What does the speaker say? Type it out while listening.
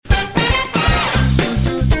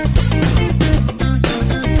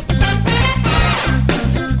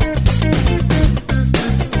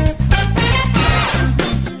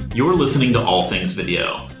listening to All Things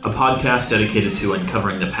Video, a podcast dedicated to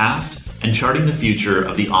uncovering the past and charting the future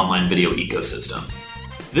of the online video ecosystem.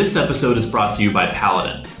 This episode is brought to you by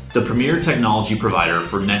Paladin, the premier technology provider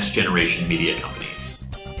for next-generation media companies.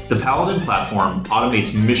 The Paladin platform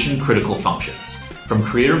automates mission-critical functions, from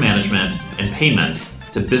creator management and payments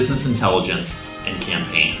to business intelligence and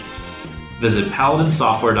campaigns. Visit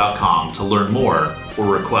paladinsoftware.com to learn more or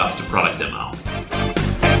request a product demo.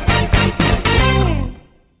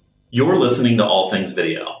 You're listening to All Things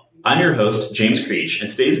Video. I'm your host, James Creech, and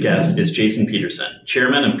today's guest is Jason Peterson,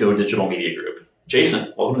 chairman of Go Digital Media Group.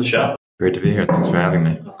 Jason, welcome to the show. Great to be here. Thanks for having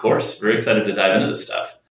me. Of course. Very excited to dive into this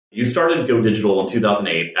stuff. You started Go Digital in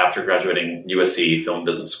 2008 after graduating USC Film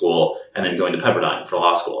Business School and then going to Pepperdine for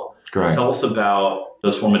law school. Correct. Tell us about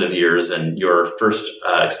those formative years and your first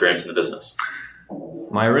experience in the business.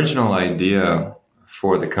 My original idea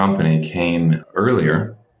for the company came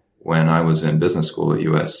earlier when I was in business school at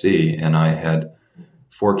USC, and I had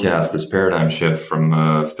forecast this paradigm shift from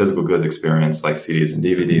a physical goods experience like CDs and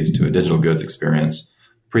DVDs to a digital goods experience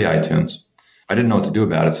pre-iTunes. I didn't know what to do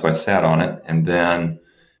about it, so I sat on it. And then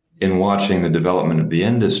in watching the development of the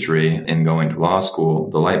industry and going to law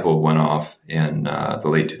school, the light bulb went off in the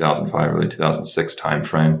late 2005, early 2006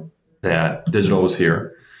 timeframe that digital was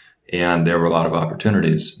here and there were a lot of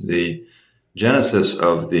opportunities. The genesis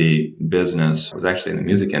of the business was actually in the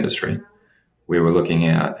music industry. We were looking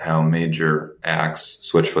at how major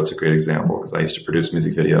acts, Switchfoot's a great example because I used to produce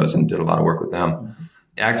music videos and did a lot of work with them. Mm-hmm.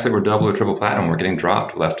 Acts that were double or triple platinum were getting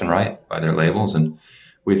dropped left and right by their labels. And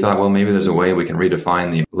we thought, well, maybe there's a way we can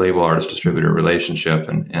redefine the label artist distributor relationship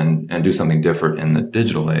and do something different in the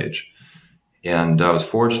digital age. And I was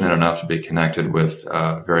fortunate enough to be connected with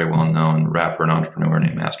a very well-known rapper and entrepreneur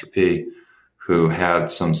named Master P, who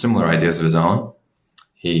had some similar ideas of his own.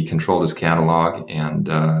 He controlled his catalog and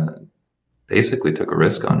basically took a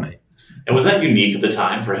risk on me. And was that unique at the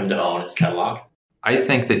time for him to own his catalog? I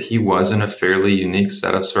think that he was in a fairly unique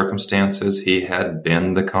set of circumstances. He had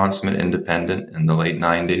been the consummate independent in the late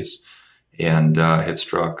 90s and had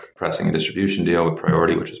struck pressing a distribution deal with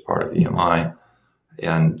Priority, which is part of EMI,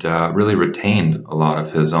 and really retained a lot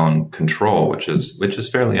of his own control, which is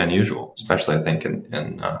fairly unusual, especially I think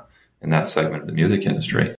in that segment of the music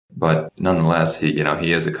industry. But nonetheless, he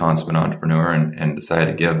is a consummate entrepreneur and decided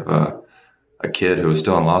to give a kid who was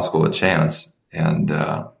still in law school a chance and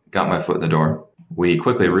got my foot in the door. We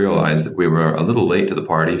quickly realized that we were a little late to the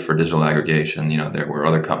party for digital aggregation. There were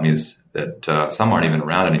other companies that some aren't even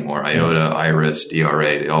around anymore. IOTA, Iris,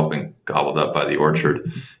 DRA, they all have been gobbled up by the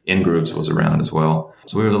Orchard. InGrooves was around as well.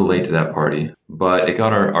 So we were a little late to that party, but it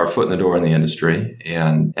got our foot in the door in the industry.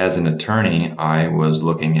 And as an attorney, I was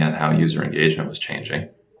looking at how user engagement was changing.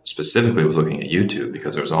 Specifically, I was looking at YouTube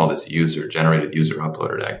because there was all this user-generated,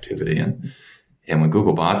 user-uploaded activity. And when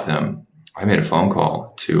Google bought them, I made a phone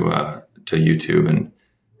call to YouTube and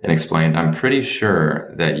explained, I'm pretty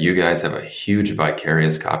sure that you guys have a huge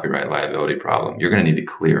vicarious copyright liability problem. You're going to need to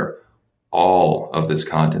clear all of this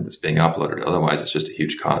content that's being uploaded. Otherwise, it's just a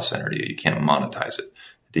huge cost center to you. You can't monetize it.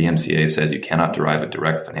 The DMCA says you cannot derive a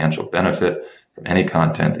direct financial benefit from any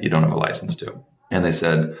content that you don't have a license to. And they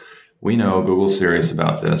said, we know Google's serious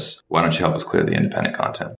about this. Why don't you help us clear the independent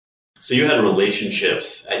content? So you had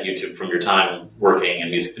relationships at YouTube from your time working in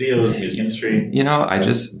music videos, music industry? I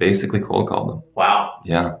just basically cold called them. Wow.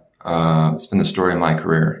 Yeah. It's been the story of my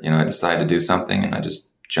career. I decided to do something and I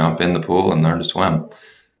just jump in the pool and learn to swim.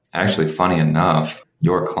 Actually, funny enough,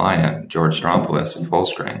 your client, George Strompoulos of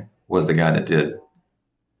Fullscreen, was the guy that did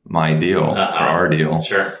my deal or our deal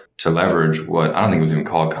to leverage what I don't think it was even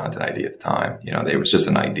called Content ID at the time. It was just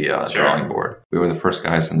an idea on a drawing board. We were the first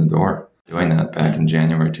guys in the door doing that back in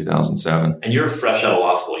January 2007. And you're fresh out of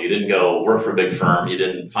law school. You didn't go work for a big firm. You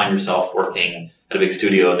didn't find yourself working at a big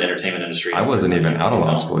studio in the entertainment industry. I wasn't even out of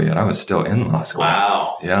law school yet. I was still in law school.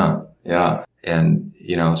 Wow. Yeah. And,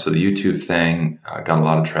 so the YouTube thing got a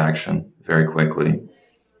lot of traction very quickly.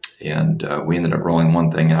 And we ended up rolling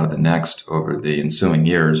one thing out of the next over the ensuing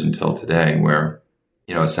years until today, where,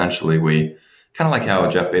 essentially we kind of like how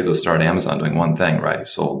Jeff Bezos started Amazon doing one thing, right? He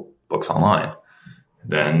sold books online.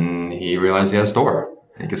 Then he realized he had a store.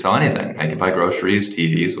 He could sell anything. He could buy groceries,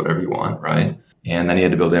 TVs, whatever you want, right? And then he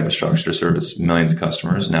had to build infrastructure to service millions of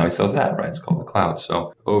customers. Now he sells that, right? It's called the cloud.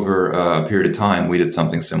 So over a period of time, we did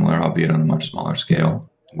something similar, albeit on a much smaller scale,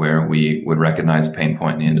 where we would recognize a pain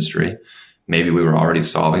point in the industry. Maybe we were already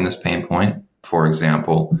solving this pain point. For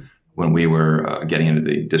example, when we were getting into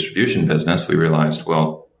the distribution business, we realized,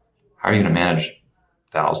 well, how are you going to manage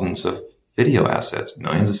thousands of video assets,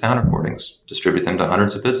 millions of sound recordings, distribute them to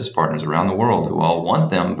hundreds of business partners around the world who all want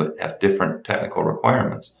them but have different technical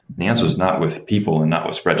requirements? And the answer is not with people and not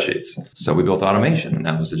with spreadsheets. So we built automation, and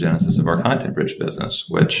that was the genesis of our Content Bridge business,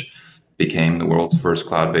 which became the world's first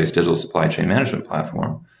cloud-based digital supply chain management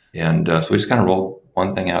platform. And so we just kind of rolled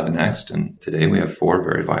one thing out of the next. And today we have 4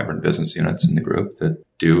 very vibrant business units in the group that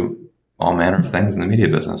do all manner of things in the media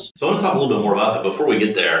business. So I want to talk a little bit more about that. Before we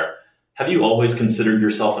get there, have you always considered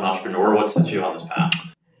yourself an entrepreneur? What set you on this path?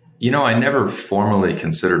 I never formally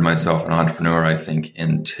considered myself an entrepreneur, I think,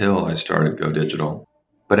 until I started Go Digital.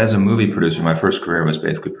 But as a movie producer, my first career was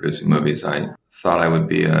basically producing movies. I thought I would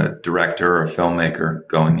be a director or a filmmaker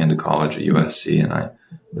going into college at USC, and I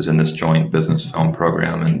was in this joint business film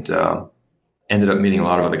program and ended up meeting a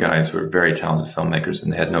lot of other guys who were very talented filmmakers,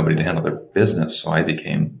 and they had nobody to handle their business. So I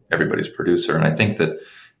became everybody's producer. And I think that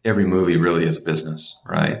every movie really is a business,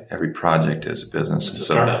 right? Every project is a business. It's a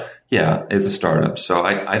startup. Yeah, it's a startup. So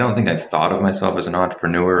I don't think I thought of myself as an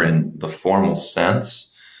entrepreneur in the formal sense,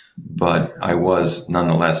 but I was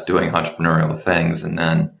nonetheless doing entrepreneurial things. And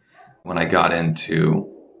then when I got into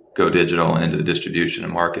Go Digital and into the distribution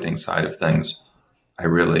and marketing side of things, I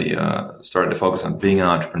really started to focus on being an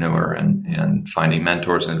entrepreneur and finding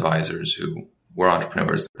mentors and advisors who were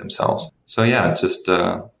entrepreneurs themselves. So yeah, it's just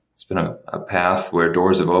it's been a path where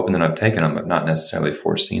doors have opened and I've taken them, but not necessarily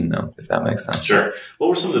foreseen them, if that makes sense. Sure. What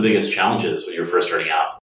were some of the biggest challenges when you were first starting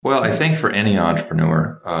out? Well, I think for any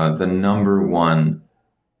entrepreneur, the number one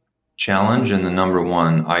challenge and the number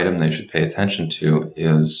one item they should pay attention to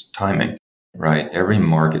is timing, right? Every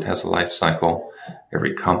market has a life cycle.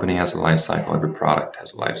 Every company has a life cycle. Every product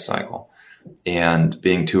has a life cycle. And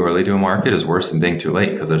being too early to a market is worse than being too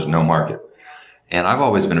late because there's no market. And I've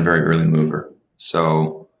always been a very early mover.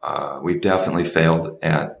 So we've definitely failed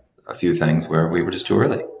at a few things where we were just too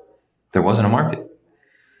early. There wasn't a market.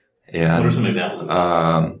 And, what are some examples of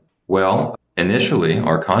that? Well, initially,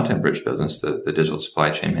 our Content Bridge business, the digital supply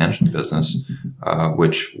chain management business,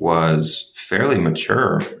 which was fairly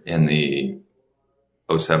mature in the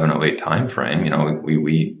 07, 08 timeframe,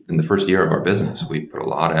 we in the first year of our business, we put a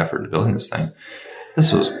lot of effort into building this thing.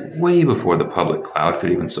 This was way before the public cloud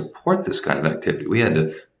could even support this kind of activity. We had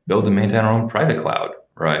to build and maintain our own private cloud,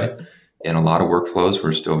 right? And a lot of workflows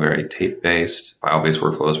were still very tape-based. File-based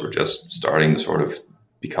workflows were just starting to sort of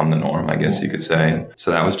become the norm, I guess you could say.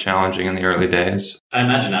 So that was challenging in the early days. I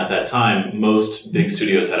imagine at that time, most big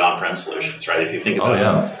studios had on-prem solutions, right? If you think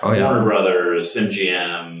about Warner Brothers,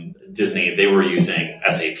 MGM, Disney, they were using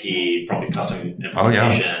SAP, probably custom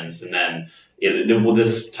implementations. And then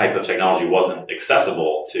this type of technology wasn't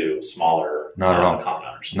accessible to smaller content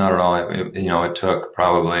owners. Not at all. It took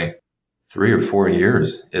probably 3 or 4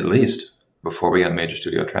 years at least before we got major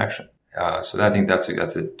studio traction. So I think that's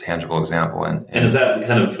a tangible example. And is that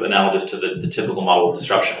kind of analogous to the typical model of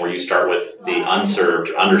disruption where you start with the unserved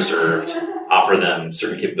or underserved, offer them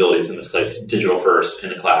certain capabilities, in this case, digital first in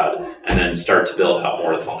the cloud, and then start to build out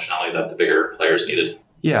more of the functionality that the bigger players needed?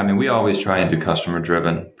 Yeah, we always try and do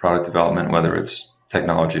customer-driven product development, whether it's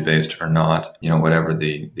technology-based or not. Whatever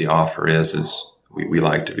the offer is we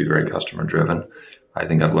like to be very customer-driven. I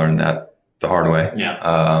think I've learned that the hard way.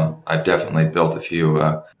 Yeah. I've definitely built a few,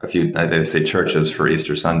 they say churches for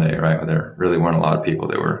Easter Sunday, right? Where there really weren't a lot of people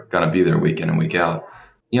that were going to be there week in and week out.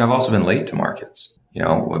 I've also been late to markets.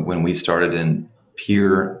 When we started in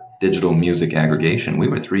pure digital music aggregation, we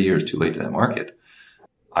were 3 years too late to that market.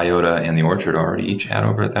 IOTA and The Orchard already each had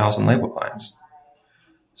over 1,000 label clients.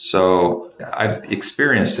 So I've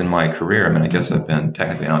experienced in my career, I guess I've been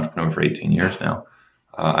technically an entrepreneur for 18 years now.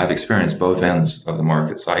 I've experienced both ends of the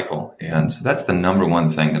market cycle. And so that's the number one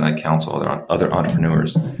thing that I counsel other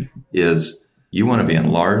entrepreneurs is you want to be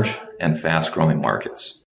in large and fast growing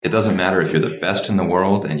markets. It doesn't matter if you're the best in the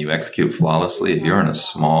world and you execute flawlessly. If you're in a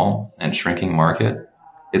small and shrinking market,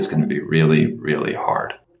 it's going to be really, really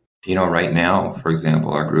hard. Right now, for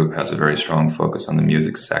example, our group has a very strong focus on the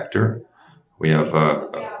music sector. We have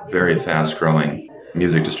a very fast growing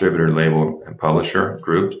music distributor, label, and publisher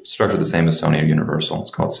group, structured the same as Sony or Universal.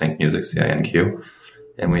 It's called Sync Music, CINQ.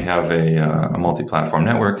 And we have a multi-platform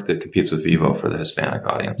network that competes with Vivo for the Hispanic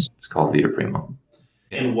audience. It's called Vida Primo.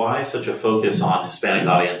 And why such a focus on Hispanic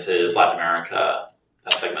audiences, Latin America,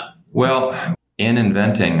 that segment? Well, in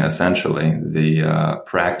inventing essentially the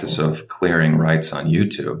practice of clearing rights on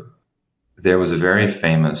YouTube, there was a very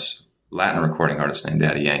famous Latin recording artist named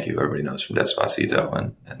Daddy Yankee, who everybody knows from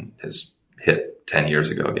Despacito and his hit 10 years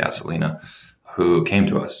ago, Gasolina, who came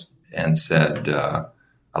to us and said, I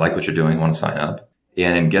like what you're doing, I want to sign up.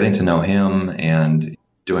 And in getting to know him and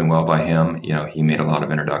doing well by him, he made a lot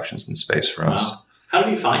of introductions in space for us. Wow. How did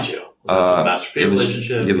he find you? Was that through a master pay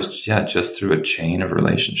relationship? It was, just through a chain of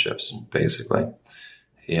relationships, basically.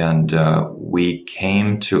 And we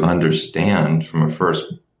came to understand from a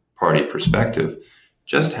first-party perspective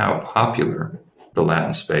just how popular the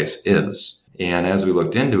Latin space is. And as we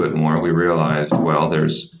looked into it more, we realized, well,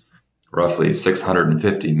 there's roughly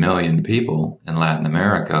 650 million people in Latin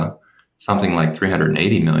America. Something like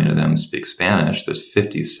 380 million of them speak Spanish. There's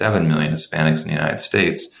 57 million Hispanics in the United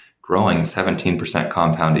States, growing 17%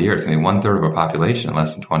 compound a year. It's going to be 1/3 of our population in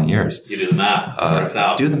less than 20 years. You do the math. It works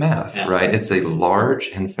out. Do the math, right? It's a large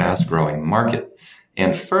and fast-growing market.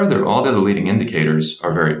 And further, all the other leading indicators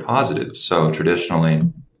are very positive. So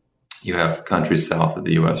traditionally, you have countries south of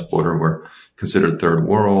the U.S. border were considered third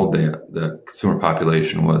world. The consumer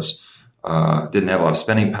population was didn't have a lot of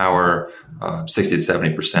spending power. 60 to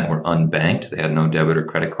 70% were unbanked. They had no debit or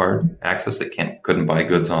credit card access. They couldn't buy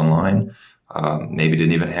goods online. Maybe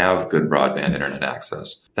didn't even have good broadband internet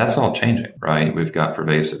access. That's all changing, right? We've got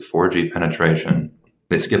pervasive 4G penetration.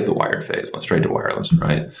 They skipped the wired phase, went straight to wireless,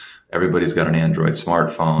 right? Everybody's got an Android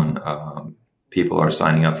smartphone. People are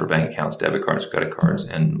signing up for bank accounts, debit cards, credit cards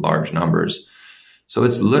in large numbers. So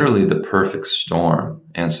it's literally the perfect storm.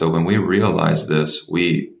 And so when we realized this,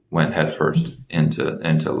 we went headfirst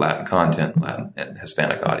into Latin content, Latin and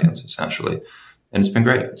Hispanic audience, essentially. And it's been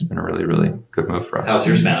great. It's been a really, really good move for us. How's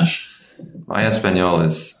your Spanish? My Espanol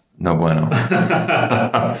is no bueno.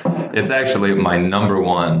 It's actually my number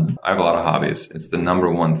one. I have a lot of hobbies. It's the number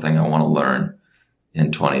one thing I want to learn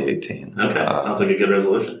in 2018. Okay. Sounds like a good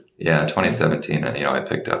resolution. Yeah, 2017, and I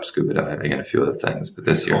picked up scuba diving and a few other things, but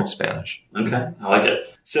this year it's Spanish. Okay, I like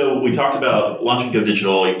it. So we talked about launching Go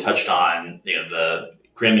Digital. You touched on the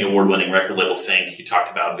Grammy Award-winning record label Sync. You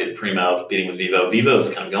talked about Vida Primo competing with Vevo. Vevo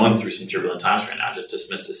is kind of going through some turbulent times right now. Just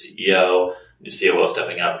dismissed a CEO, new COO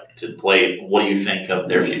stepping up to the plate. What do you think of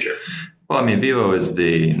their future? Well, I mean, Vevo is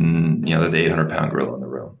the 800-pound gorilla in the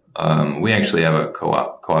room. We actually have a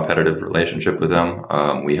co-opetitive relationship with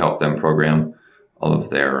them. We help them program all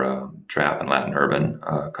of their trap and Latin urban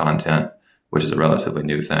content, which is a relatively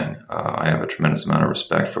new thing. I have a tremendous amount of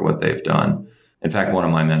respect for what they've done. In fact, one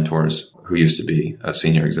of my mentors, who used to be a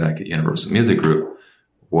senior exec at Universal Music Group,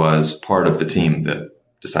 was part of the team that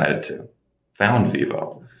decided to found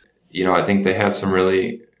Vevo. I think they had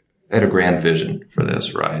a grand vision for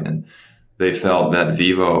this, right? And they felt that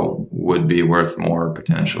Vevo would be worth more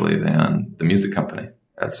potentially than the music company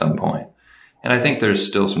at some point. And I think there's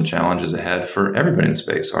still some challenges ahead for everybody in the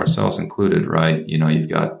space, ourselves included, right? You've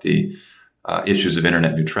got the issues of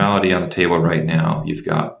internet neutrality on the table right now. You've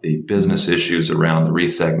got the business issues around the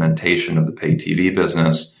resegmentation of the pay TV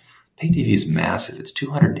business. Pay TV is massive. It's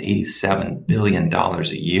 $287 billion a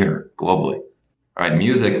year globally. All right,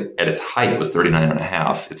 music at its height was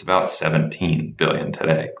 39.5. It's about 17 billion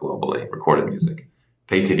today globally, recorded music.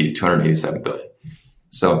 Pay TV, 287 billion.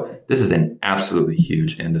 So this is an absolutely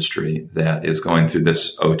huge industry that is going through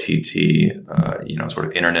this OTT, sort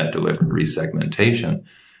of internet delivered resegmentation.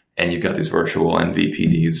 And you've got these virtual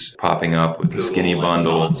MVPDs popping up with Google, the skinny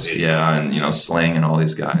bundles. And Sling and all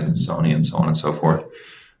these guys and Sony and so on and so forth.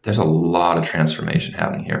 There's a lot of transformation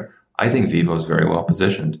happening here. I think Vevo is very well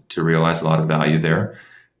positioned to realize a lot of value there.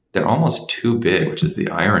 They're almost too big, which is the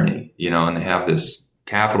irony, and they have this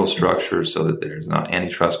capital structure so that there's not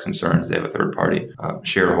antitrust concerns. They have a third-party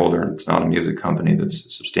shareholder. It's not a music company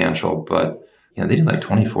that's substantial, but they do like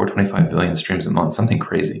 24, 25 billion streams a month, something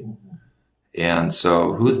crazy. And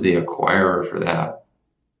so who's the acquirer for that,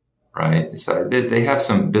 right? So they have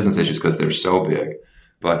some business issues because they're so big,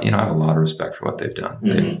 but, I have a lot of respect for what they've done. Mm-hmm.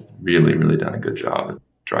 They've really, really done a good job at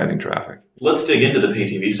driving traffic. Let's dig into the pay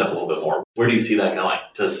TV stuff a little bit more. Where do you see that going?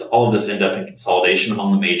 Does all of this end up in consolidation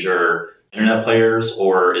among the major internet players,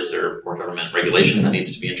 or is there more government regulation that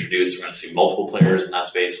needs to be introduced? We're going to see multiple players in that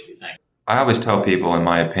space. What do you think? I always tell people, in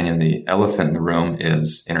my opinion, the elephant in the room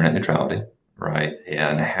is internet neutrality, right?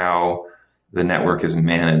 And how the network is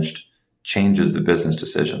managed changes the business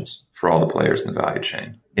decisions for all the players in the value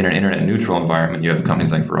chain. In an internet neutral environment, you have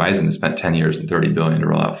companies like Verizon that spent 10 years and $30 billion to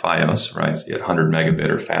roll out Fios, right? So you had 100 megabit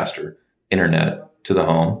or faster internet to the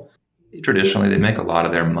home. Traditionally, they make a lot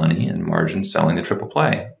of their money and margin selling the triple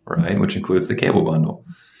play, right? Which includes the cable bundle.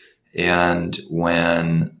 And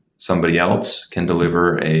when somebody else can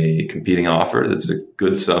deliver a competing offer that's a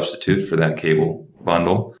good substitute for that cable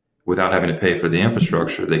bundle without having to pay for the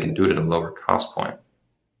infrastructure, they can do it at a lower cost point.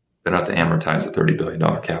 They don't have to amortize the $30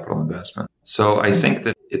 billion capital investment. So I think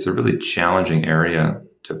that it's a really challenging area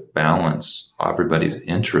to balance everybody's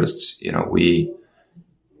interests. We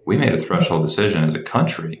made a threshold decision as a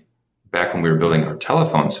country back when we were building our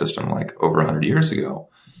telephone system like over 100 years ago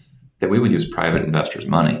that we would use private investors'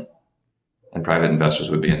 money, and private investors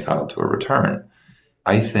would be entitled to a return.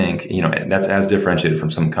 I think, that's as differentiated from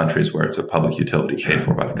some countries where it's a public utility paid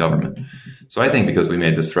for by the government. So I think because we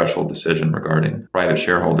made this threshold decision regarding private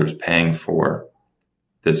shareholders paying for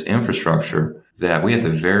this infrastructure, that we have to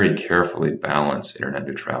very carefully balance internet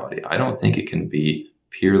neutrality. I don't think it can be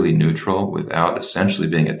purely neutral without essentially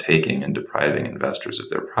being a taking and depriving investors of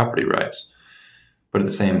their property rights. But at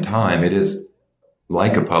the same time, it is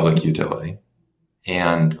like a public utility.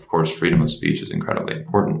 And of course, freedom of speech is incredibly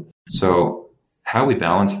important. So how we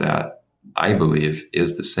balance that, I believe,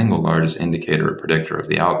 is the single largest indicator or predictor of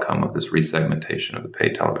the outcome of this resegmentation of the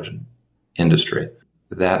paid television industry.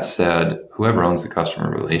 That said, whoever owns the customer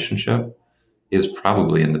relationship is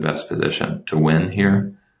probably in the best position to win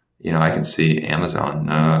here. I can see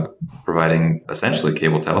Amazon providing essentially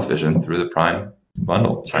cable television through the Prime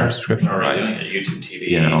bundle, Prime subscription. Or doing a YouTube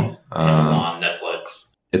TV, Amazon,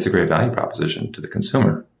 Netflix. It's a great value proposition to the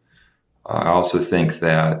consumer. I also think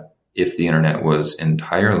that if the internet was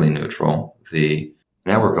entirely neutral, the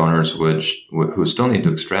network owners who still need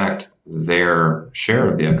to extract their share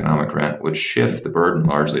of the economic rent would shift the burden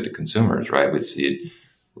largely to consumers, right? We'd see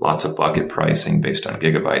lots of bucket pricing based on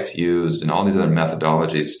gigabytes used and all these other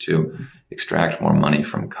methodologies to extract more money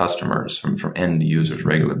from customers, from end users,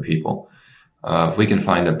 regular people. If we can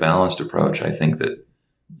find a balanced approach, I think that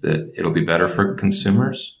it'll be better for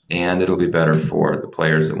consumers and it'll be better for the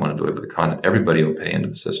players that want to deliver the content. Everybody will pay into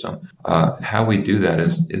the system. How we do that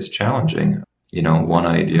is challenging. One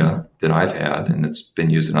idea that I've had, and it's been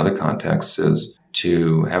used in other contexts, is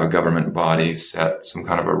to have a government body set some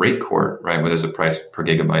kind of a rate court, right, where there's a price per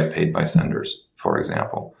gigabyte paid by senders, for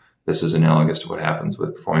example. This is analogous to what happens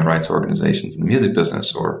with performing rights organizations in the music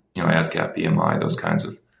business or, ASCAP, BMI, those kinds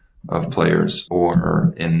of players,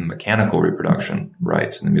 or in mechanical reproduction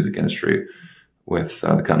rights in the music industry with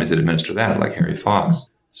the companies that administer that, like Harry Fox.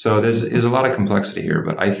 So there's a lot of complexity here,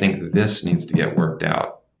 but I think this needs to get worked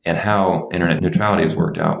out. And how internet neutrality is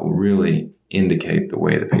worked out will really indicate the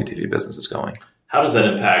way the pay TV business is going. How does that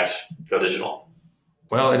impact Go Digital?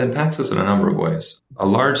 Well, it impacts us in a number of ways. A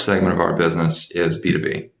large segment of our business is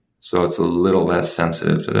B2B, so it's a little less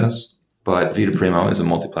sensitive to this. But Vita Primo is a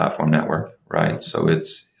multi-platform network, right? So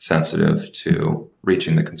it's sensitive to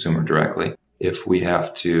reaching the consumer directly. If we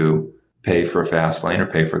have to pay for a fast lane or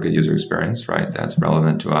pay for a good user experience, right, that's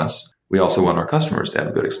relevant to us. We also want our customers to have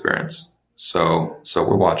a good experience. So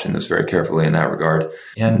we're watching this very carefully in that regard.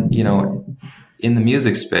 And, in the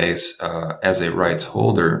music space, as a rights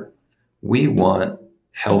holder, we want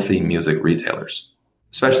healthy music retailers,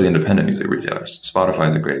 especially independent music retailers. Spotify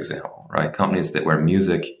is a great example, right? Companies where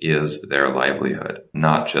music is their livelihood,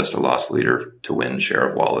 not just a loss leader to win share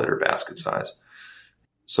of wallet or basket size.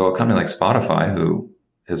 So a company like Spotify, who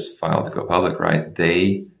has filed to go public, right,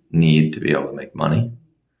 they need to be able to make money.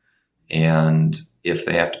 And if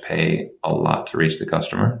they have to pay a lot to reach the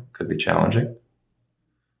customer, it could be challenging.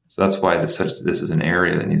 So that's why this is an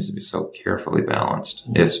area that needs to be so carefully balanced.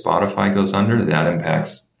 If Spotify goes under, that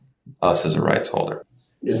impacts us as a rights holder.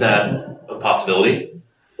 Is that a possibility,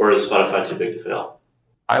 or is Spotify too big to fail?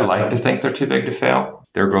 I like to think they're too big to fail.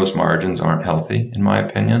 Their gross margins aren't healthy, in my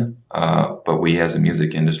opinion. But we as a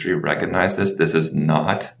music industry recognize this. This is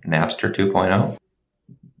not Napster 2.0.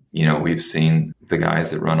 We've seen the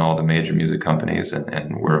guys that run all the major music companies,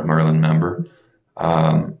 and we're a Merlin member.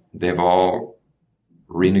 They've all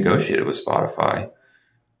renegotiated with Spotify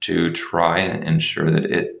to try and ensure that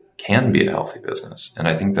it can be a healthy business. And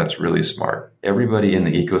I think that's really smart. Everybody in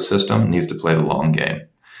the ecosystem needs to play the long game,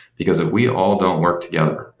 because if we all don't work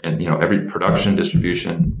together, and every production,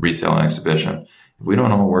 distribution, retail, and exhibition, if we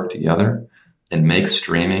don't all work together and make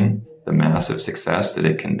streaming the massive success that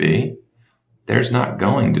it can be, there's not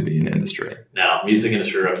going to be an industry. Now, music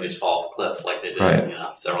industry revenues fall off a cliff like they did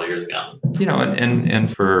several years ago.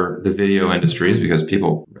 And for the video industries, because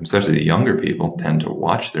people, especially the younger people, tend to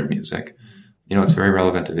watch their music, it's very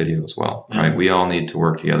relevant to video as well, right? We all need to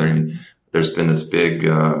work together. I mean, there's been this big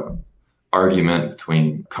argument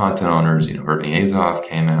between content owners. Irving Azoff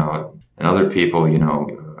came out, and other people,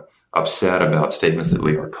 upset about statements that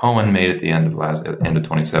Leor Cohen made at the end of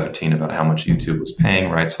 2017 about how much YouTube was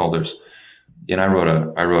paying rights holders. And I wrote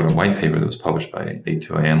a white paper that was published by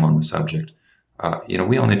A2AM on the subject.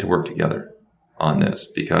 We all need to work together on this,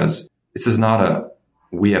 because this is not a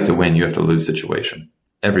we have to win, you have to lose situation.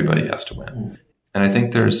 Everybody has to win. And I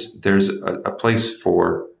think there's a place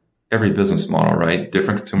for every business model, right?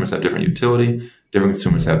 Different consumers have different utility. Different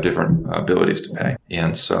consumers have different abilities to pay.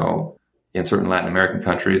 And so in certain Latin American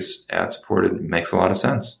countries, ad-supported makes a lot of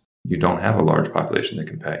sense. You don't have a large population that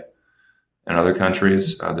can pay. In other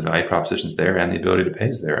countries, the value proposition is there and the ability to pay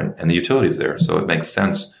is there and the utility is there. So it makes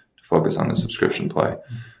sense to focus on the subscription play.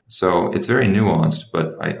 So it's very nuanced,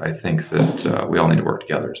 but I think that we all need to work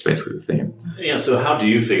together. It's basically the theme. Yeah. So how do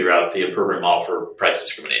you figure out the appropriate model for price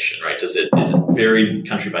discrimination, right? Is it vary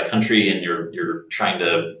country by country, and you're trying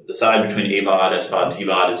to decide between AVOD, SVOD,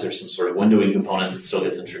 TVOD? Is there some sort of windowing component that still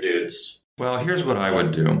gets introduced? Well, here's what I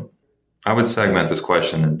would do. I would segment this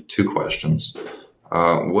question into two questions.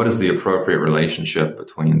 What is the appropriate relationship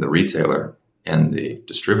between the retailer and the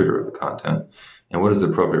distributor of the content? And what is the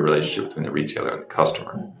appropriate relationship between the retailer and the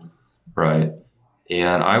customer, right?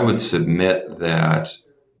 And I would submit that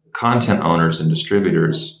content owners and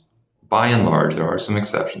distributors, by and large, there are some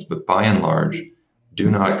exceptions, but by and large,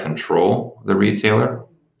 do not control the retailer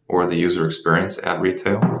or the user experience at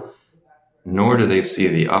retail, nor do they see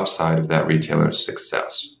the upside of that retailer's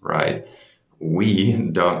success, right? We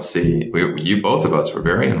don't see, both of us were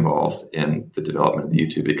very involved in the development of the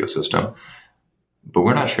YouTube ecosystem, but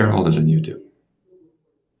we're not shareholders in YouTube.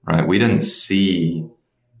 Right, we didn't see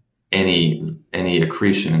any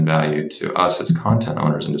accretion in value to us as content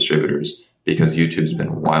owners and distributors because YouTube's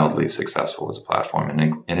been wildly successful as a platform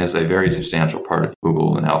and is a very substantial part of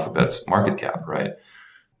Google and Alphabet's market cap, right?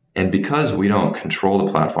 And because we don't control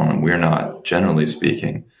the platform and we're not, generally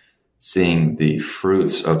speaking, seeing the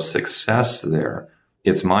fruits of success there,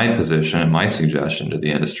 it's my position and my suggestion to the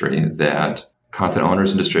industry that content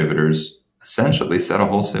owners and distributors essentially set a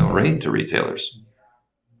wholesale rate to retailers.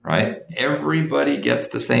 Right? Everybody gets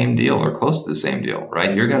the same deal or close to the same deal,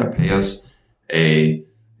 right? You're going to pay us a,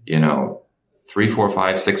 $3, $4, $5,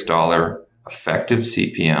 $6 effective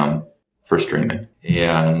CPM for streaming.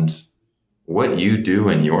 And what you do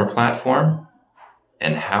in your platform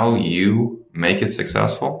and how you make it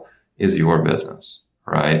successful is your business,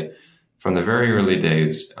 right? From the very early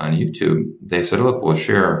days on YouTube, they said, look, we'll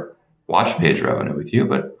share watch page revenue with you,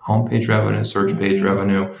 but homepage revenue, search page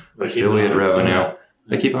revenue, affiliate revenue,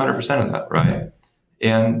 they keep 100% of that, right?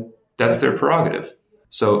 And that's their prerogative.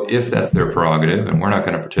 So if that's their prerogative and we're not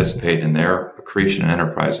going to participate in their accretion and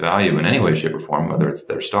enterprise value in any way, shape, or form, whether it's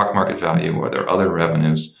their stock market value or their other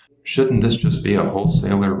revenues, shouldn't this just be a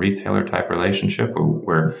wholesaler-retailer type relationship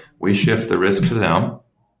where we shift the risk to them?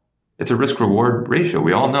 It's a risk-reward ratio.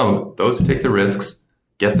 We all know those who take the risks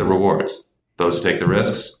get the rewards. Those who take the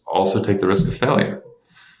risks also take the risk of failure.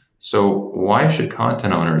 So why should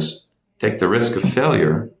content owners take the risk of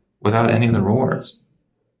failure without any of the rewards?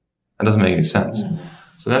 That doesn't make any sense.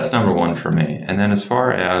 So that's number one for me. And then as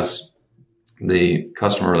far as the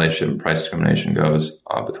customer relationship and price discrimination goes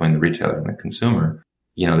between the retailer and the consumer,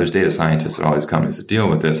 there's data scientists at all these companies that deal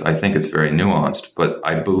with this. I think it's very nuanced, but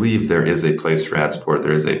I believe there is a place for ad support.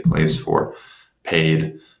 There is a place for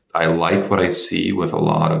paid. I like what I see with a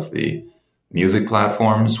lot of the music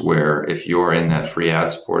platforms where if you're in that free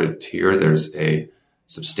ad supported tier, there's a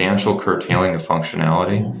substantial curtailing of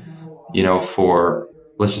functionality, for,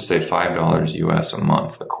 let's just say $5 US a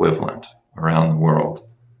month equivalent around the world.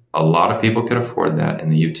 A lot of people could afford that.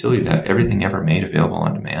 And the utility to have everything ever made available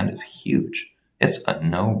on demand is huge. It's a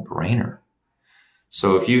no-brainer.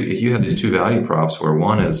 So if you have these two value props where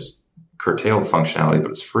one is curtailed functionality,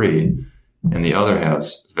 but it's free, and the other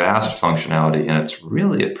has vast functionality and it's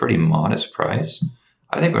really a pretty modest price,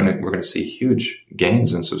 I think we're going to see huge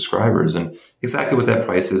gains in subscribers. And exactly what that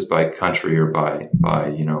price is by country or by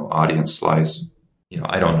audience slice,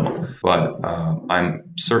 I don't know. But I'm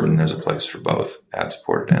certain there's a place for both ad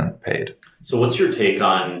supported and paid. So what's your take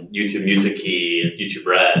on YouTube Music Key and YouTube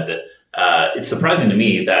Red? It's surprising to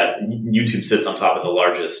me that YouTube sits on top of the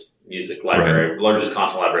largest music library, right, largest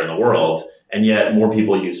content library in the world, and yet more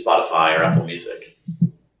people use Spotify or Apple Music.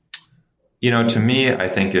 To me, I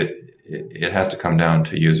think it has to come down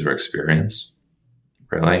to user experience,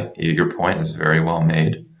 really. Your point is very well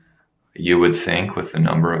made. You would think with the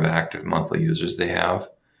number of active monthly users they have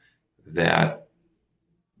that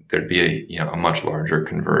there'd be a much larger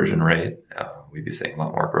conversion rate. We'd be seeing a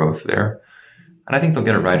lot more growth there. And I think they'll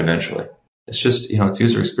get it right eventually. It's just, it's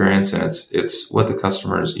user experience and it's what the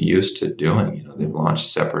customer is used to doing. They've launched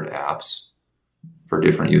separate apps for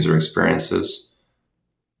different user experiences.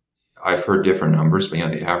 I've heard different numbers, but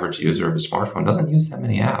the average user of a smartphone doesn't use that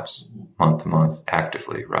many apps month to month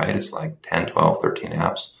actively, right? It's like 10, 12, 13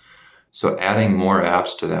 apps. So adding more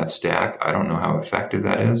apps to that stack, I don't know how effective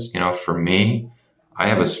that is. For me, I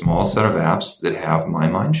have a small set of apps that have my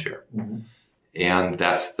mind share. Mm-hmm. And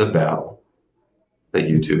that's the battle that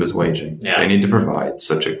YouTube is waging. Yeah. They need to provide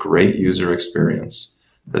such a great user experience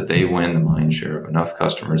that they win the mind share of enough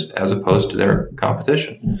customers as opposed to their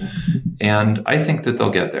competition. Mm-hmm. And I think that they'll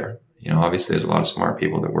get there. Obviously there's a lot of smart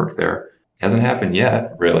people that work there. Hasn't happened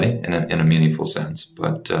yet, really, in a meaningful sense,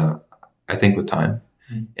 but I think with time.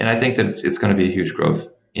 Mm-hmm. And I think that it's going to be a huge growth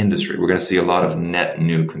industry. We're going to see a lot of net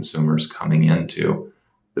new consumers coming into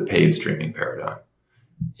the paid streaming paradigm.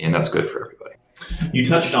 And that's good for everybody. You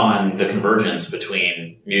touched on the convergence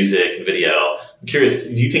between music and video. I'm curious,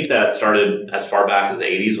 do you think that started as far back as the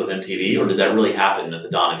 80s with MTV, or did that really happen at the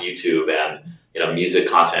dawn of YouTube and music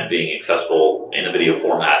content being accessible in a video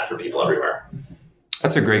format for people everywhere?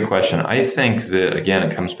 That's a great question. I think that, again,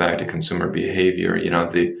 it comes back to consumer behavior.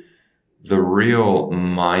 The real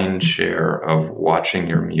mind share of watching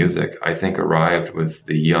your music, I think, arrived with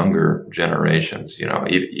the younger generations,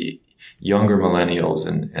 younger millennials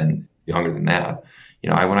and younger than that.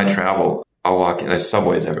 When I travel, I'll walk in, there's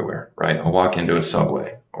subways everywhere, right? I'll walk into a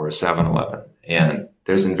Subway or a 7-Eleven, and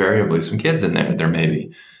there's invariably some kids in there. They're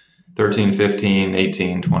maybe 13, 15,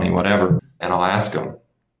 18, 20, whatever. And I'll ask them,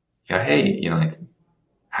 hey,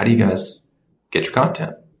 how do you guys get your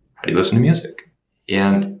content? How do you listen to music?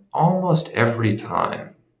 And almost every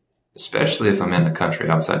time, especially if I'm in a country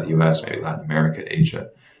outside the US, maybe Latin America, Asia,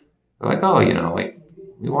 they're like,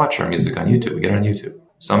 we watch our music on YouTube. We get it on YouTube.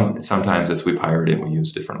 Sometimes it's we pirate it. We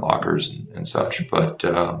use different lockers and such. But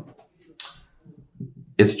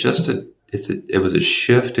it was a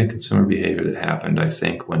shift in consumer behavior that happened, I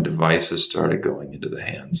think, when devices started going into the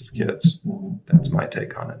hands of kids. That's my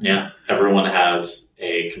take on it. Yeah. Everyone has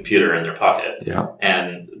a computer in their pocket. Yeah.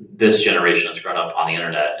 And this generation has grown up on the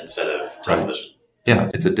internet instead of television. Right.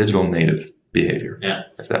 Yeah. It's a digital native behavior. Yeah.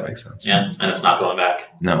 If that makes sense. Yeah. And it's not going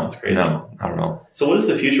back. No. That's crazy. No, not at all. So what does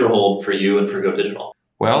the future hold for you and for Go Digital?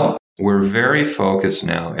 Well, we're very focused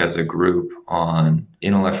now as a group on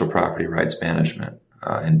intellectual property rights management.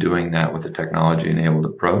 And doing that with a technology-enabled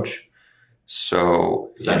approach.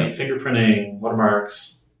 So, does that mean fingerprinting,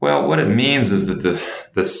 watermarks? Well, what it means is that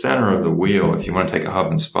the center of the wheel, if you want to take a hub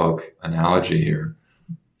and spoke analogy here,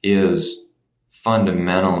 is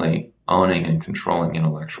fundamentally owning and controlling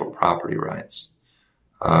intellectual property rights.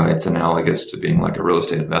 It's analogous to being like a real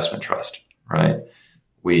estate investment trust, right?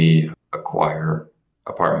 We acquire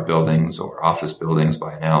apartment buildings or office buildings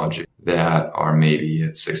by analogy that are maybe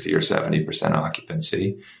at 60 or 70%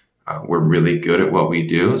 occupancy. We're really good at what we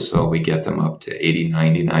do, so we get them up to 80,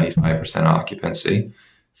 90, 95% occupancy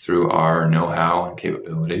through our know-how and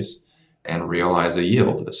capabilities and realize a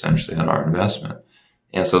yield essentially on our investment.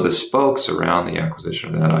 And so the spokes around the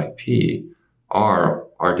acquisition of that IP are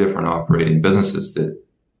different operating businesses that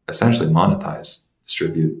essentially monetize,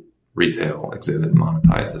 distribute, retail, exhibit,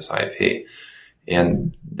 monetize this IP.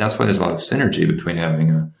 And that's why there's a lot of synergy between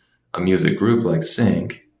having a music group like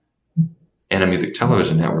Sync and a music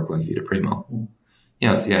television network like Vida Primo.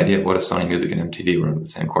 It's the idea of what if Sony Music and MTV were under the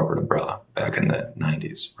same corporate umbrella back in the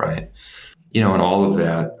 90s, right? And all of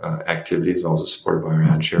that activity is also supported by our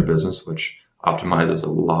ad share business, which optimizes a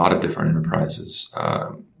lot of different enterprises'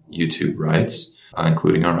 YouTube rights,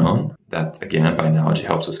 including our own. That, again, by analogy,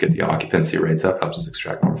 helps us get the occupancy rates up, helps us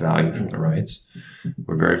extract more value from the rights.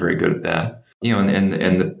 We're very, very good at that.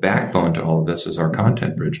 And the backbone to all of this is our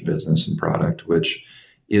Content Bridge business and product, which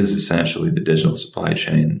is essentially the digital supply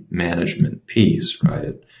chain management piece,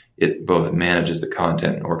 right? It both manages the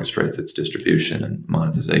content and orchestrates its distribution and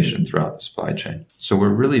monetization throughout the supply chain. So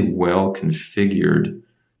we're really well configured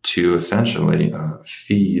to essentially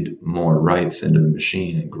feed more rights into the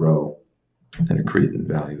machine and grow and accrete in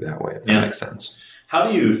value that way, if that makes sense. How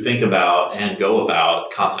do you think about and go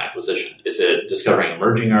about content acquisition? Is it discovering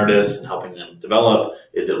emerging artists and helping them develop?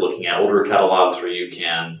 Is it looking at older catalogs where you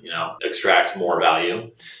can, extract more value?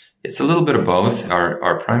 It's a little bit of both.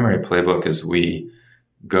 Our primary playbook is we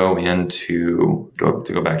go into,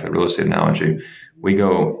 to go back to the real estate analogy, we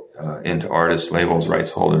go into artists, labels,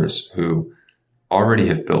 rights holders who already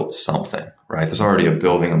have built something, right? There's already a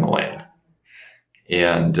building on the land.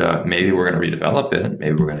 And maybe we're going to redevelop it.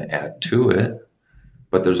 Maybe we're going to add to it.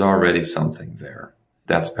 But there's already something there.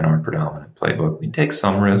 That's been our predominant playbook. We take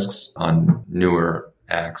some risks on newer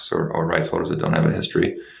acts or rights holders that don't have a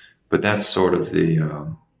history, but that's sort of the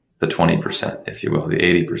 20%, if you will. The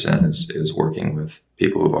 80% is working with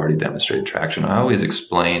people who've already demonstrated traction. I always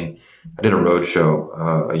explain, I did a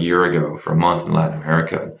roadshow a year ago for a month in Latin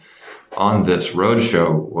America. On this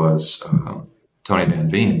roadshow was Tony Van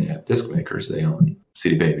Veen at Discmakers. They own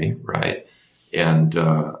CD Baby, right? And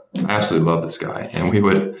I absolutely love this guy. And we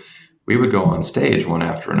would go on stage one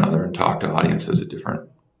after another and talk to audiences at different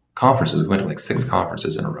conferences. We went to like 6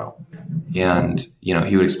 conferences in a row. And, he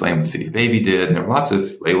would explain what CD Baby did. And there were lots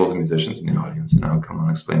of labels and musicians in the audience. And I would come on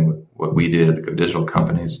and explain what we did at the Go Digital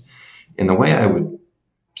companies. And the way I would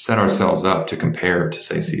set ourselves up to compare to,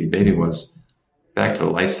 say, CD Baby was back to the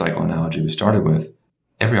life cycle analogy we started with.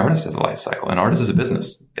 Every artist has a life cycle. An artist is a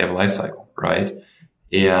business. They have a life cycle, right?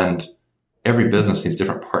 And every business needs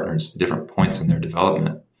different partners, different points in their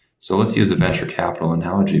development. So let's use a venture capital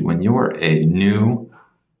analogy. When you're a new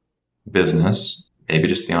business, maybe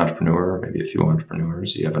just the entrepreneur, maybe a few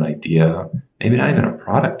entrepreneurs, you have an idea, maybe not even a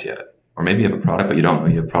product yet, or maybe you have a product, but you don't know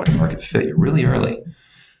you have product market fit. You're really early.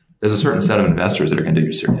 There's a certain set of investors that are going to do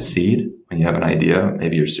your series seed when you have an idea,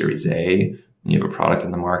 maybe your series A, when you have a product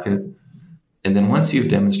in the market. And then once you've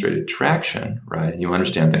demonstrated traction, right, and you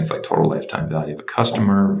understand things like total lifetime value of a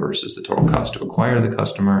customer versus the total cost to acquire the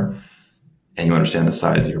customer, and you understand the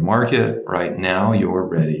size of your market, right, now you're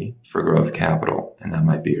ready for growth capital. And that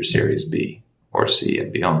might be your series B or C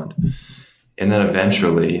and beyond. And then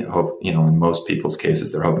eventually, in most people's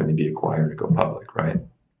cases, they're hoping to be acquired to go public, right?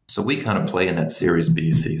 So we kind of play in that series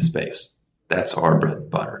B, C space. That's our bread and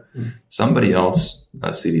butter. Somebody else,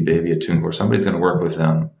 a CD Baby, a TuneCore, somebody's going to work with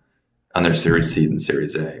them on their series C and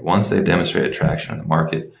series A. Once they've demonstrated traction in the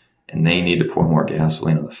market and they need to pour more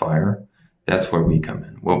gasoline on the fire, that's where we come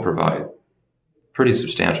in. We'll provide pretty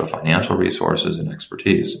substantial financial resources and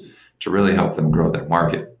expertise to really help them grow their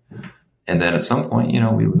market. And then at some point,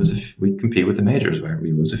 we compete with the majors, right?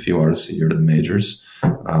 We lose a few artists a year to the majors,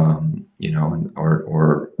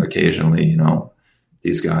 or occasionally,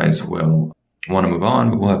 these guys will want to move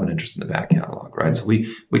on, but we'll have an interest in the back catalog, right? So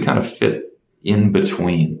we kind of fit in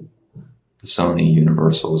between the Sony,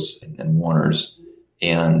 Universals, and Warners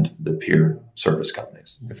and the peer service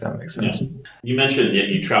companies, if that makes sense. Yeah. You mentioned that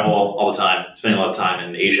you travel all the time, spending a lot of time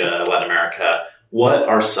in Asia, Latin America. What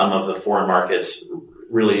are some of the foreign markets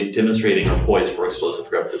really demonstrating or poised for explosive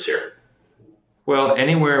growth this year? Well,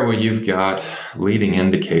 anywhere where you've got leading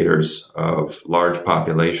indicators of large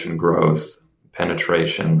population growth,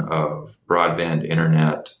 penetration of broadband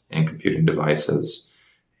internet and computing devices,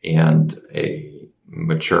 and a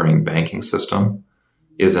maturing banking system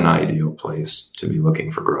is an ideal place to be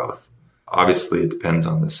looking for growth. Obviously, it depends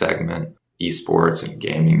on the segment. Esports and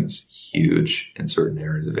gaming is huge in certain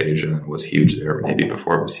areas of Asia and was huge there maybe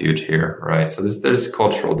before it was huge here, right? So there's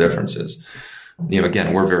cultural differences.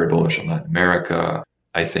 Again, we're very bullish on Latin America.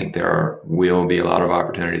 I think there will be a lot of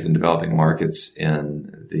opportunities in developing markets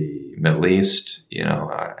in the Middle East.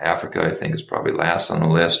 Africa, I think, is probably last on the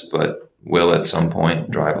list, but will at some point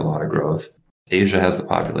drive a lot of growth. Asia has the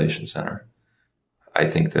population center. I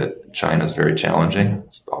think that China is very challenging.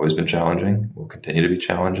 It's always been challenging. Will continue to be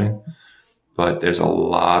challenging. But there's a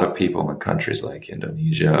lot of people in countries like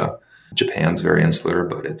Indonesia. Japan's very insular,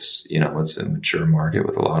 but it's a mature market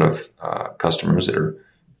with a lot of customers that are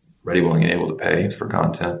ready, willing, and able to pay for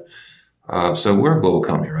content. So we're a global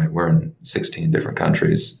company, right? We're in 16 different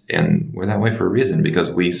countries, and we're that way for a reason, because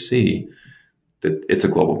we see that it's a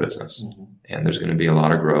global business, and there's going to be a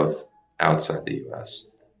lot of growth outside the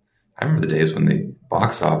U.S. I remember the days when the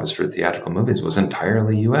box office for theatrical movies was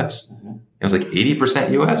entirely U.S. It was like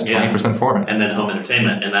 80% U.S., 20% foreign. And then home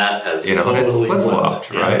entertainment, and that has totally it's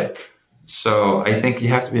flip-flopped, yeah. right? So I think you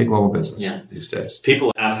have to be a global business these days.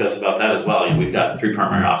 People ask us about that as well. We've got 3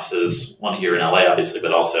 primary offices, one here in LA, obviously,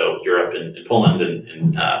 but also Europe and Poland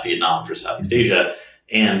and Vietnam for Southeast Asia.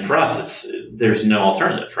 And for us, there's no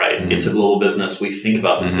alternative, right? Mm-hmm. It's a global business. We think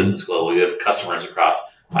about this business globally. We have customers across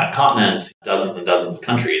 5 continents, dozens and dozens of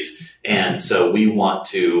countries. And so we want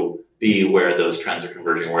to be where those trends are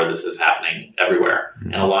converging, where this is happening everywhere.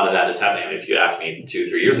 Mm-hmm. And a lot of that is happening. I mean, if you asked me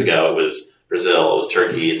 2-3 years ago, it was Brazil, it was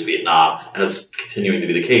Turkey, it's Vietnam, and it's continuing to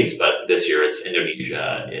be the case. But this year it's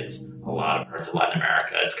Indonesia, it's a lot of parts of Latin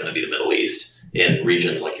America, it's going to be the Middle East. In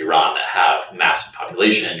regions like Iran that have massive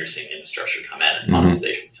population, you're seeing infrastructure come in and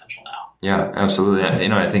monetization potential now. Yeah, absolutely.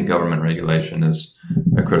 I think government regulation is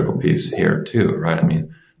a critical piece here too, right? I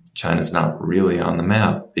mean, China's not really on the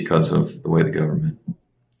map because of the way the government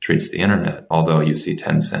treats the internet, although you see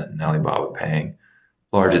Tencent and Alibaba paying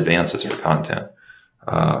large advances for content.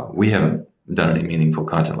 We haven't done any meaningful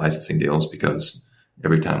content licensing deals because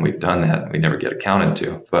every time we've done that, we never get accounted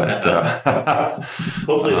to. But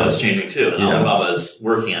hopefully that's changing too. And Alibaba is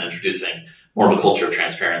working on introducing more of a culture of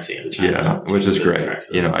transparency into China. Yeah, which is great.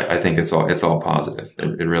 I think it's all positive.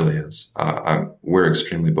 It really is. We're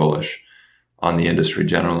extremely bullish on the industry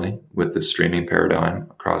generally with the streaming paradigm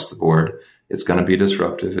across the board. It's going to be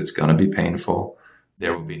disruptive. It's going to be painful.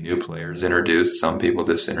 There will be new players introduced, some people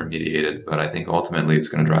disintermediated, but I think ultimately it's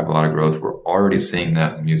going to drive a lot of growth. We're already seeing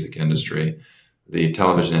that in the music industry. The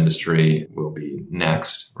television industry will be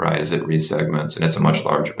next, right, as it resegments, and it's a much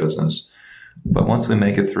larger business. But once we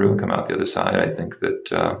make it through and come out the other side, I think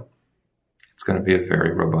that it's going to be a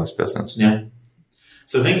very robust business. Yeah.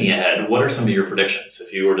 So thinking ahead, what are some of your predictions?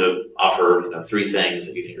 If you were to offer 3 things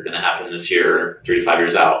that you think are going to happen this year, 3 to 5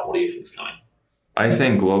 years out, what do you think is coming? I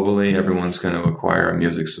think globally, everyone's going to acquire a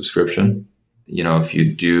music subscription. if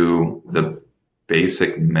you do the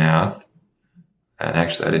basic math, and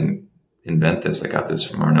actually I didn't invent this, I got this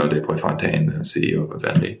from Arnaud de Poifontaine, the CEO of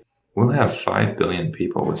Vivendi. We'll have 5 billion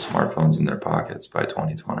people with smartphones in their pockets by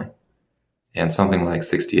 2020, and something like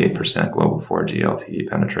 68% global 4G LTE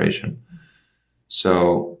penetration.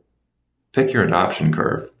 So pick your adoption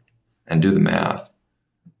curve and do the math.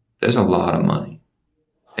 There's a lot of money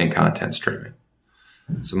in content streaming.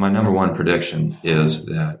 So my number one prediction is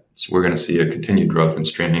that we're going to see a continued growth in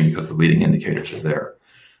streaming because the leading indicators are there.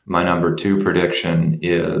 My number two prediction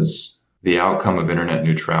is the outcome of internet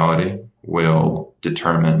neutrality will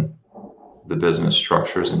determine the business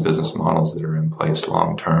structures and business models that are in place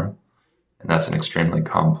long term. And that's an extremely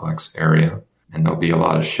complex area. And there'll be a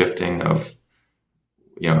lot of shifting of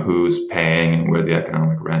who's paying and where the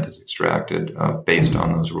economic rent is extracted based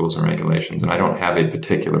on those rules and regulations. And I don't have a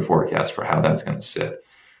particular forecast for how that's going to sit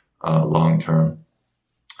long term.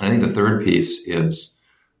 And I think the third piece is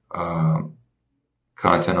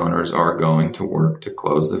content owners are going to work to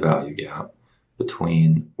close the value gap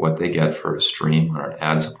between what they get for a stream on an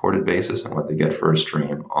ad-supported basis and what they get for a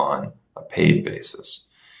stream on a paid basis.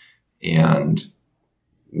 And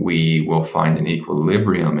we will find an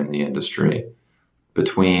equilibrium in the industry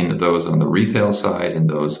between those on the retail side and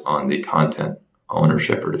those on the content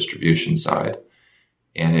ownership or distribution side.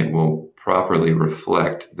 And it will properly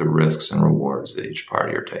reflect the risks and rewards that each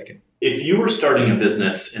party are taking. If you were starting a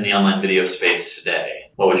business in the online video space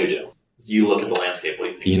today, what would you do? As you look at the landscape, what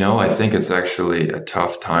do you think? I think it's actually a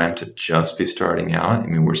tough time to just be starting out. I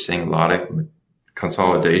mean, we're seeing a lot of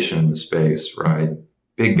consolidation in the space, right?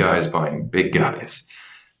 Big guys buying big guys.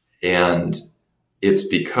 And it's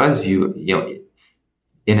because in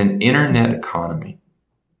an internet economy,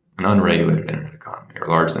 an unregulated internet economy, or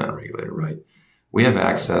largely unregulated, right? We have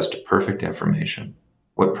access to perfect information.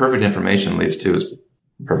 What perfect information leads to is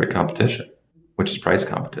perfect competition, which is price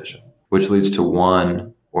competition, which leads to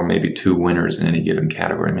one or maybe two winners in any given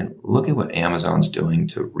category. I mean, look at what Amazon's doing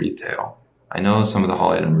to retail. I know some of the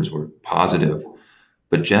holiday numbers were positive,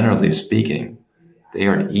 but generally speaking, they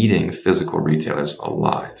are eating physical retailers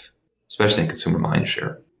alive, especially in consumer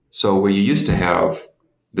mindshare. So where you used to have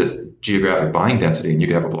this geographic buying density and you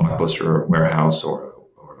could have a Blockbuster or a warehouse or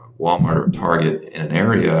a Walmart or a Target in an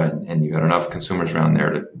area and you had enough consumers around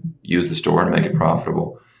there to use the store and make it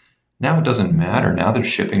profitable. Now it doesn't matter. Now they're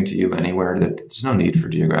shipping to you anywhere. There's no need for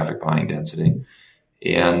geographic buying density.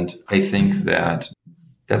 And I think that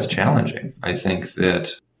that's challenging. I think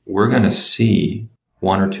that we're going to see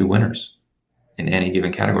one or two winners in any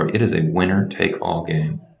given category. It is a winner-take-all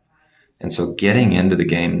game. And so getting into the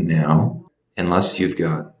game now, unless you've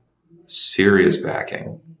got serious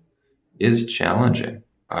backing, is challenging.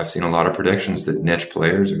 I've seen a lot of predictions that niche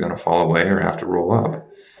players are going to fall away or have to roll up.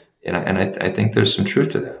 And I think there's some truth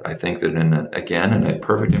to that. I think that in a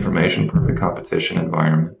perfect information, perfect competition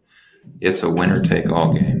environment, it's a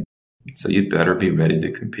winner-take-all game. So you'd better be ready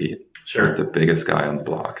to compete with the biggest guy on the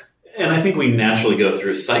block. And I think we naturally go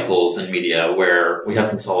through cycles in media where we have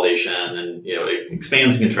consolidation and, it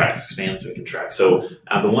expands and contracts. So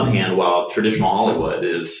on the one hand, while traditional Hollywood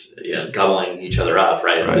is gobbling each other up,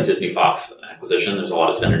 right? The Disney Fox acquisition, there's a lot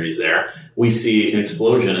of synergies there. We see an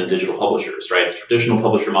explosion in digital publishers, right? The traditional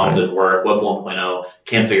publisher model didn't work. Web 1.0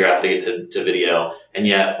 can't figure out how to get to video. And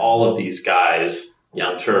yet all of these guys,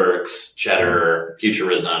 Young Turks, Cheddar,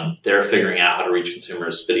 Futurism, they're figuring out how to reach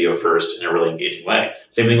consumers video first in a really engaging way.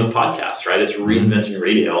 Same thing with podcasts, right? It's reinventing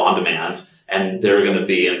radio on demand, and there are going to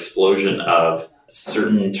be an explosion of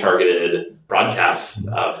certain targeted broadcasts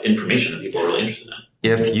of information that people are really interested in.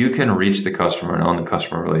 If you can reach the customer and own the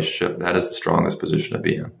customer relationship, that is the strongest position to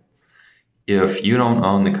be in. If you don't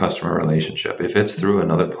own the customer relationship, if it's through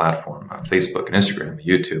another platform, Facebook, and Instagram,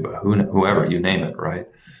 YouTube, whoever, you name it, right?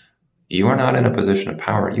 You are not in a position of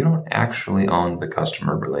power. You don't actually own the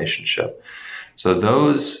customer relationship. So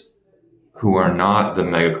those who are not the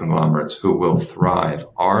mega conglomerates who will thrive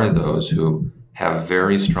are those who have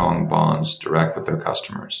very strong bonds direct with their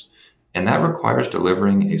customers. And that requires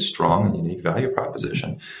delivering a strong and unique value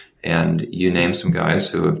proposition. And you name some guys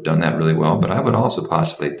who have done that really well, but I would also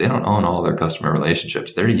postulate they don't own all their customer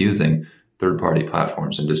relationships. They're using third-party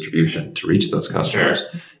platforms and distribution to reach those customers,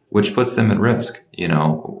 which puts them at risk.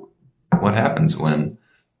 What happens when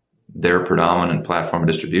their predominant platform of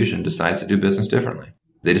distribution decides to do business differently?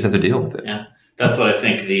 They just have to deal with it. Yeah. That's what I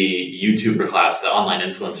think the YouTuber class, the online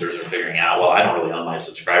influencers are figuring out. Well, I don't really own my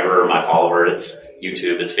subscriber or my follower. It's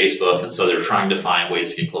YouTube, it's Facebook. And so they're trying to find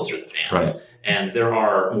ways to get closer to the fans. Right. And there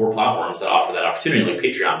are more platforms that offer that opportunity, like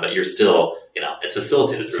Patreon, but you're still, it's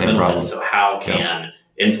facilitated through middlemen. So how can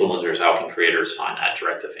influencers, how can creators find that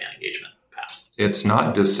direct to fan engagement path? it's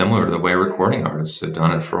not dissimilar to the way recording artists have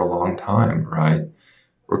done it for a long time, right?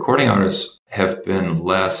 Recording artists have been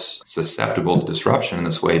less susceptible to disruption in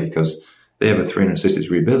this way because they have a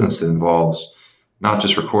 360-degree business that involves not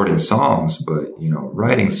just recording songs, but,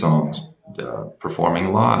 writing songs,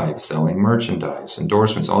 performing live, selling merchandise,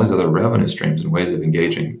 endorsements, all these other revenue streams and ways of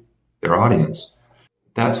engaging their audience.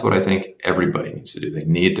 That's what I think everybody needs to do. They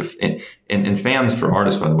need to, and fans for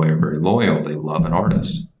artists, by the way, are very loyal. They love an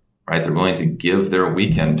artist, right? They're willing to give their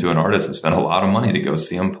weekend to an artist and spend a lot of money to go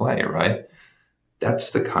see them play, right?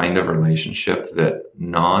 That's the kind of relationship that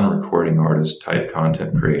non-recording artist type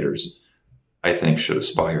content creators, I think, should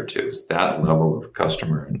aspire to, is that level of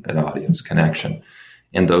customer and audience connection.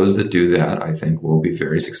 And those that do that, I think, will be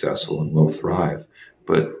very successful and will thrive.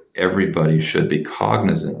 But everybody should be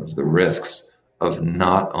cognizant of the risks of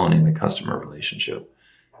not owning the customer relationship.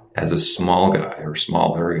 As a small guy or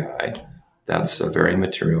smaller guy, that's a very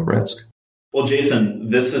material risk. Well, Jason,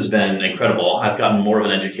 this has been incredible. I've gotten more of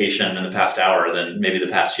an education in the past hour than maybe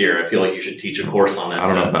the past year. I feel like you should teach a course on this. I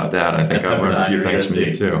don't know about that. I think I've learned a few things from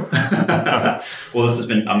you too. Well, this has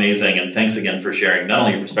been amazing. And thanks again for sharing not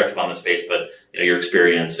only your perspective on this space, but your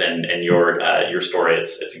experience and your story.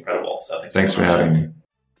 It's incredible. So thanks for having me.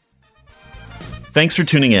 Thanks for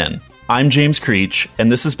tuning in. I'm James Creech,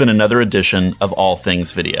 and this has been another edition of All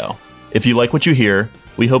Things Video. If you like what you hear,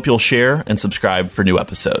 we hope you'll share and subscribe for new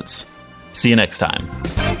episodes. See you next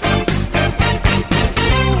time.